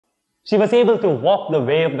She was able to walk the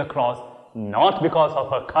way of the cross not because of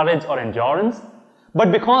her courage or endurance,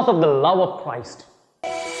 but because of the love of Christ.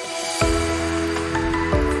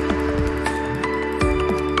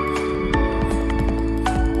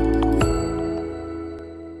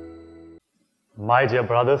 My dear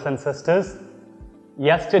brothers and sisters,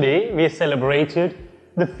 yesterday we celebrated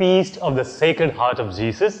the feast of the Sacred Heart of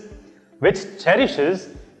Jesus, which cherishes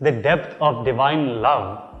the depth of divine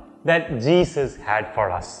love that Jesus had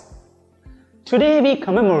for us. Today we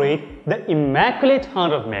commemorate the Immaculate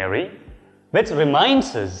Heart of Mary, which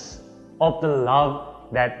reminds us of the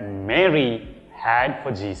love that Mary had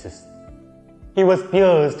for Jesus. He was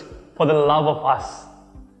pierced for the love of us.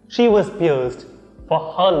 She was pierced for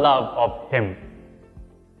her love of Him.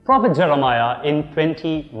 Prophet Jeremiah in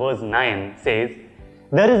 20 verse 9 says,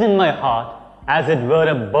 "There is in my heart as it were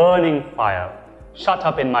a burning fire, shut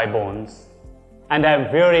up in my bones, and I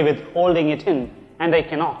am weary with holding it in, and I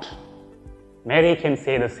cannot." Mary can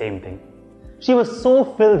say the same thing. She was so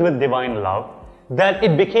filled with divine love that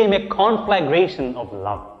it became a conflagration of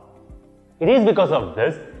love. It is because of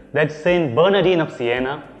this that Saint Bernardine of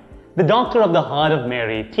Siena, the doctor of the heart of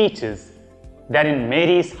Mary, teaches that in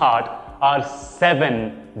Mary's heart are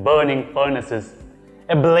 7 burning furnaces,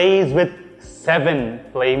 ablaze with 7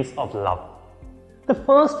 flames of love. The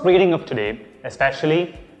first reading of today,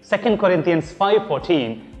 especially 2 Corinthians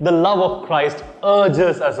 5:14, the love of Christ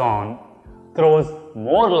urges us on, throws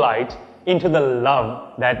more light into the love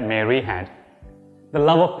that Mary had. The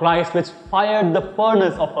love of Christ, which fired the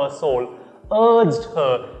furnace of her soul, urged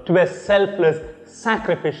her to a selfless,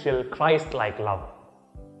 sacrificial, Christ-like love.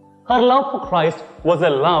 Her love for Christ was a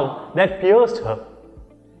love that pierced her.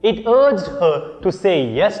 It urged her to say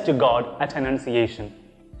yes to God at Annunciation.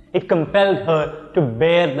 It compelled her to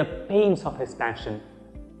bear the pains of His passion.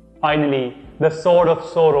 Finally, the sword of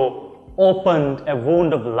sorrow opened a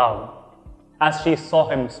wound of love as she saw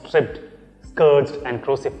Him stripped, scourged, and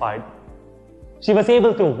crucified. She was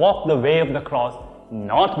able to walk the way of the cross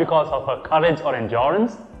not because of her courage or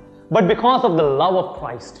endurance, but because of the love of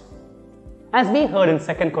Christ. As we heard in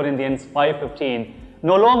 2 Corinthians 5:15,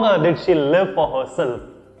 no longer did she live for herself,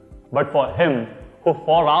 but for Him who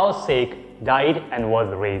for our sake died and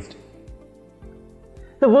was raised.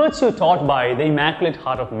 The virtue taught by the Immaculate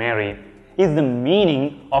Heart of Mary is the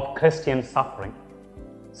meaning of Christian suffering.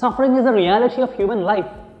 Suffering is a reality of human life.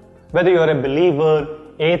 Whether you are a believer,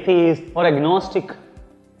 atheist, or agnostic,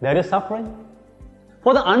 there is suffering.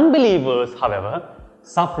 For the unbelievers, however,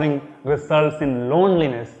 suffering results in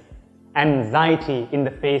loneliness, anxiety in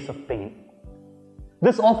the face of pain.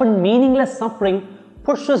 This often meaningless suffering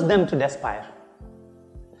pushes them to despair.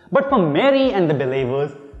 But for Mary and the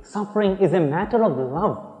believers, suffering is a matter of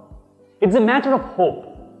love. It's a matter of hope.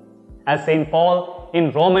 As St. Paul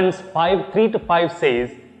in Romans 5:3-5 says,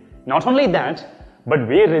 "Not only that, but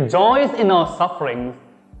we rejoice in our sufferings,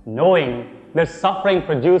 knowing that suffering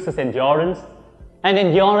produces endurance, and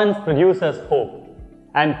endurance produces hope.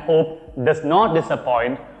 And hope does not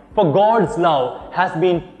disappoint, for God's love has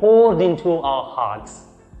been poured into our hearts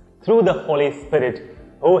through the Holy Spirit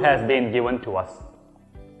who has been given to us."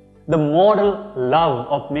 The model love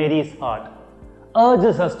of Mary's heart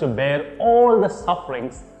urges us to bear all the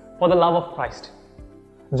sufferings for the love of Christ.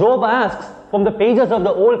 Job asks from the pages of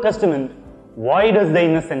the Old Testament, "Why does the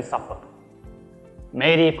innocent suffer?"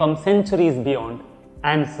 Mary from centuries beyond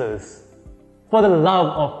answers, "For the love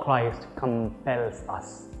of Christ compels us."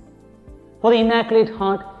 For the Immaculate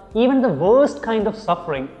Heart, even the worst kind of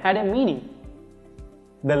suffering had a meaning: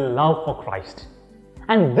 the love for Christ.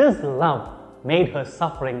 And this love made her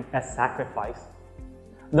suffering a sacrifice.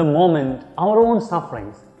 The moment our own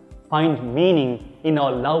sufferings find meaning in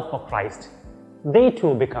our love for Christ, they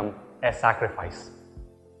too become a sacrifice.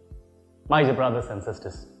 My dear brothers and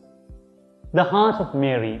sisters, the heart of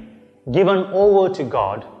Mary, given over to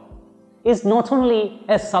God, is not only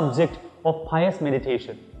a subject of pious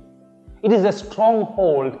meditation, it is a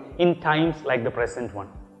stronghold in times like the present one.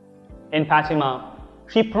 In Fatima,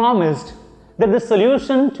 she promised that the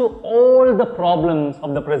solution to all the problems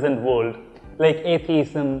of the present world, like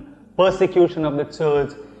atheism, persecution of the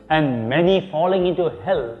church, and many falling into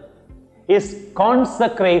hell, is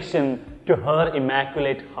consecration to her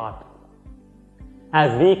Immaculate Heart.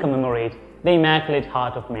 As we commemorate the Immaculate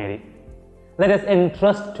Heart of Mary, let us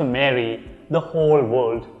entrust to Mary the whole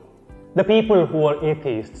world, the people who are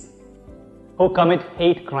atheists, who commit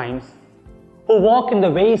hate crimes, who walk in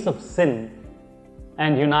the ways of sin,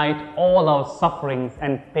 and unite all our sufferings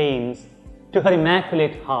and pains to her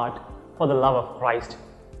Immaculate Heart for the love of Christ,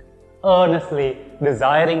 earnestly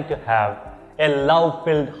desiring to have a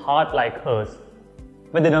love-filled heart like hers.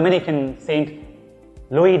 With the Dominican Saint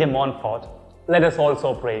Louis de Montfort, let us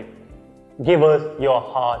also pray. Give us your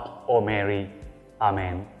heart, O Mary.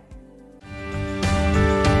 Amen.